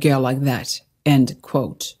with a girl like that. End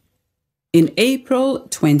quote. In April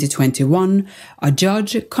 2021, a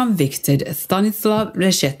judge convicted Stanislav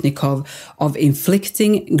Reshetnikov of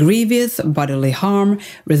inflicting grievous bodily harm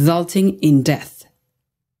resulting in death.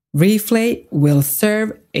 Reeflay will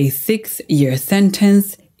serve a 6-year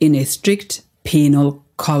sentence in a strict penal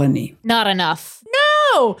colony. Not enough.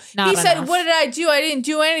 No, Not he said, enough. what did I do? I didn't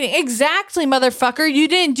do anything. Exactly, motherfucker. You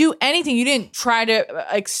didn't do anything. You didn't try to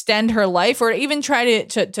extend her life or even try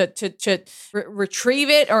to retrieve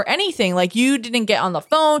it or anything. Like, you didn't get on the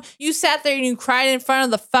phone. You sat there and you cried in front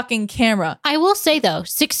of the fucking camera. I will say though,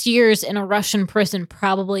 6 years in a Russian prison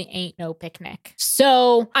probably ain't no picnic.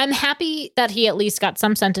 So I'm happy that he at least got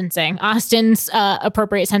some sentencing. Austin's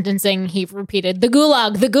appropriate sentencing, he repeated, the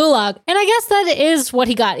gulag. And I guess that is what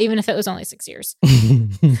he got, even if it was only 6 years.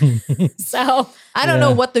 So I don't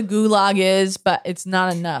know what the gulag is, but it's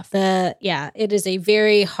not enough. it is a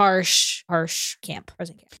very harsh camp.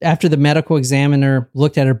 Prison camp. After the medical examiner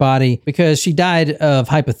looked at her body, because she died of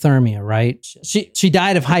hypothermia, right? She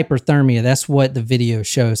died of hyperthermia. That's what the video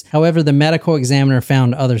shows. However, the medical examiner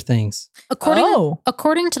found other things.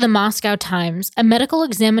 According to the Moscow Times, a medical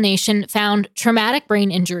examination found traumatic brain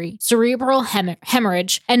injury, cerebral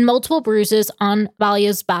hemorrhage, and multiple bruises on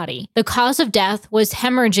Valia's body. The cause of death was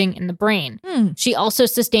hemorrhaging in the brain. She also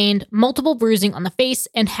sustained multiple bruising on the face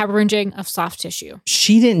and hemorrhaging of soft tissue.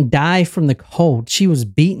 She didn't die from the cold. She was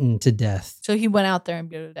beaten to death. So he went out there and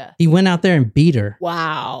beat her to death. He went out there and beat her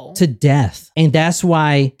Wow. to death. And that's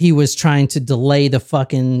why he was trying to delay the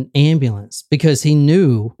fucking ambulance, because he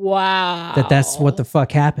knew Wow. that's what the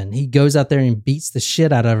fuck happened. He goes out there and beats the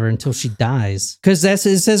shit out of her until she dies. Because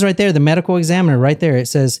it says right there, the medical examiner right there, it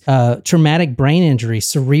says traumatic brain injury,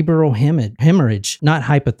 cerebral hemorrhage, not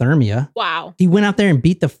hypothermia. Wow. He went out there and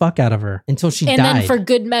beat the fuck out of her until she And died. then for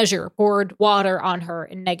good measure, poured water on her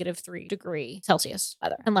in -3 degrees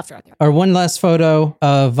weather and left her out there. Or one last photo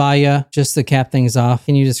of Vaya, just to cap things off.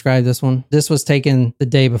 Can you describe this one? This was taken the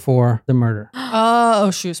day before the murder.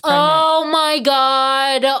 Oh, she was pregnant. Oh my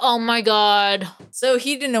God. Oh my God. So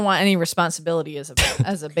he didn't want any responsibility as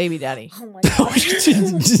a baby daddy. Oh my God.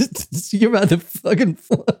 You're about to fucking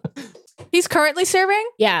flip. He's currently serving?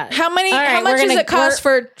 Yeah. How All right, much we're does gonna- it cost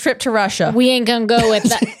for a trip to Russia? We ain't gonna go with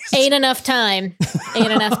that. Ain't enough time.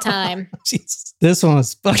 Ain't enough time. Jesus. This one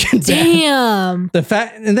was fucking bad. Damn. The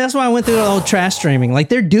fact, and that's why I went through the whole trash streaming. Like,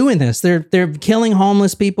 they're doing this. They're killing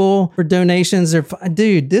homeless people for donations.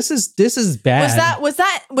 Dude, this is bad. Was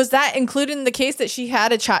that included in the case that she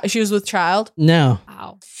had a child? She was with child? No.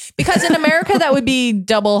 Wow. Because in America that would be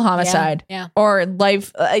double homicide. Yeah. Or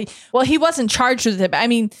life. Well, he wasn't charged with it. But I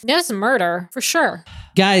mean, That's a murder for sure.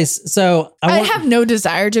 Guys, so I have no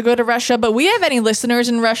desire to go to Russia, but we have any listeners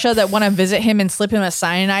in Russia that want to visit him and slip him a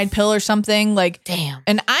cyanide pill or something? Like, Damn.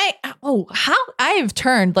 and I have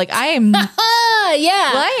turned, like, I am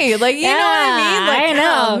Yeah. right. Like, you know what I mean? Like, I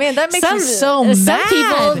know. oh, man, that makes me so mad. Some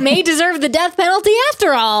people may deserve the death penalty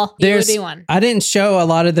after all. You would be one. I didn't show a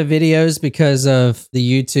lot of the videos because of the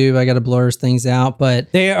YouTube. I got to blur things out,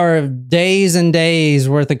 but there are days and days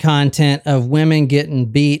worth of content of women getting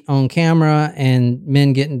beat on camera and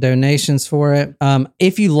men getting donations for it.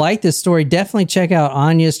 If you like this story, definitely check out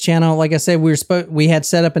Anya's channel. Like I said, we had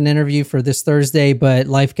set up an interview for this Thursday, but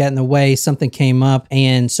life got in the way. Something came up,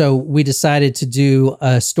 and so we decided to do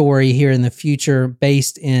a story here in the future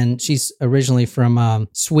based in. She's originally from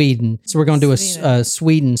Sweden, so we're going to do a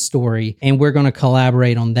Sweden story, and we're going to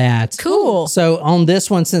collaborate on that. Cool. So on this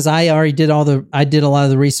one, since I already did I did a lot of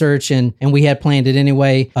the research, and we had planned it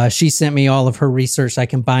anyway. She sent me all of her research. I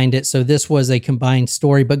combined it, so this was a combined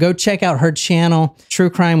story. But go check out her channel, True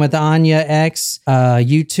Crime with Anya X,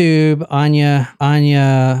 YouTube,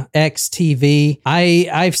 Anya X TV.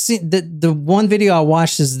 I've seen the one video I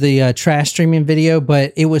watched is the trash streaming video,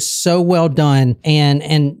 but it was so well done.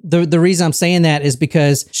 And the reason I'm saying that is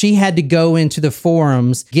because she had to go into the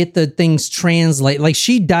forums, get the things translate. Like,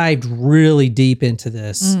 she dived really deep into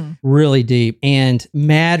this, really deep, and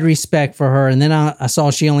mad respect for her. And then I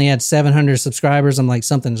saw she only had 700 subscribers. I'm like,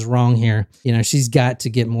 something's wrong here. You know, she's got to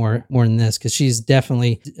get more than this, because she's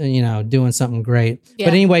definitely, doing something great. Yeah.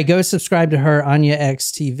 But anyway, go subscribe to her, Anya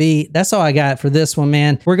X TV. That's all I got for this one,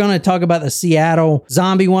 man. We're going to talk about the Seattle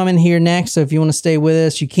zombie woman here next. So if you want to stay with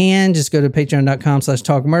us, you can. Just go to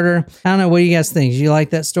patreon.com/talkmurder. I don't know. What do you guys think? Do you like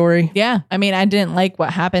that story? Yeah. I mean, I didn't like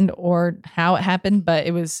what happened or how it happened, but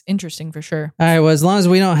it was interesting for sure. All right. Well, as long as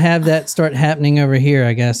we don't have that start happening over here,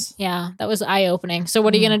 I guess. Yeah, that was eye opening. So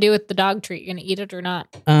what are you gonna do with the dog treat? You gonna eat it or not?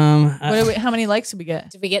 How many likes did we get?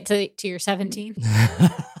 Did we get to your 17?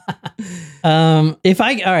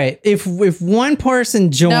 If one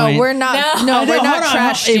person joins, No, we're not. No, we're not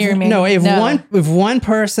trash streaming. If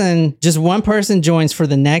one person joins for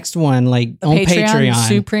the next one, like on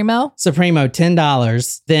Patreon, Supremo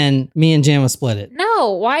 $10, then me and Jen will split it.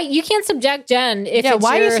 No, why? You can't subject Jen if it's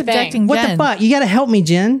why are you your subjecting thing. What Jen? the fuck? You got to help me,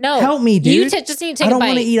 Jen. No. Help me, dude. You just need to take I don't a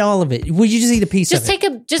want to bite. eat all of it. Would you just eat a piece Just of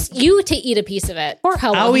it? you to eat a piece of it. Poor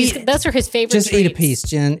Helen. I'll eat- Those are his favorite Just eat a treats. piece,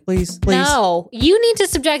 Jen. Please. No, you need to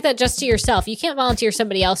subject that just to yourself. You can't volunteer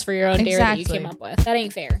somebody else for your own dare that you Exactly. came up with. That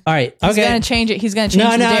ain't fair. All right. He's Okay. gonna change it. He's gonna change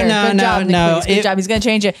No, the no, dare. no, Good no, job, no. Nicholas. Good job. He's gonna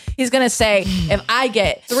change it. He's gonna say, if I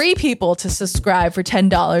get 3 people to subscribe for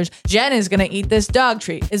 $10, Jen is gonna eat this dog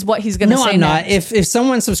treat. Is what he's gonna No, say. I'm not. next. If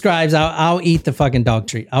someone subscribes, I'll eat the fucking dog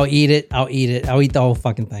treat. I'll eat it. I'll eat the whole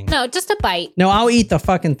fucking thing. No, just a bite. No, I'll eat the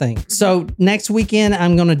fucking thing. So next weekend,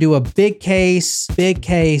 I'm going to do a big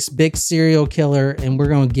serial killer, and we're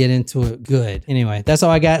going to get into it good. Anyway, that's all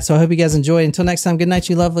I got. So I hope you guys enjoyed. Until next time, good night,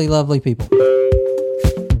 you lovely, lovely people.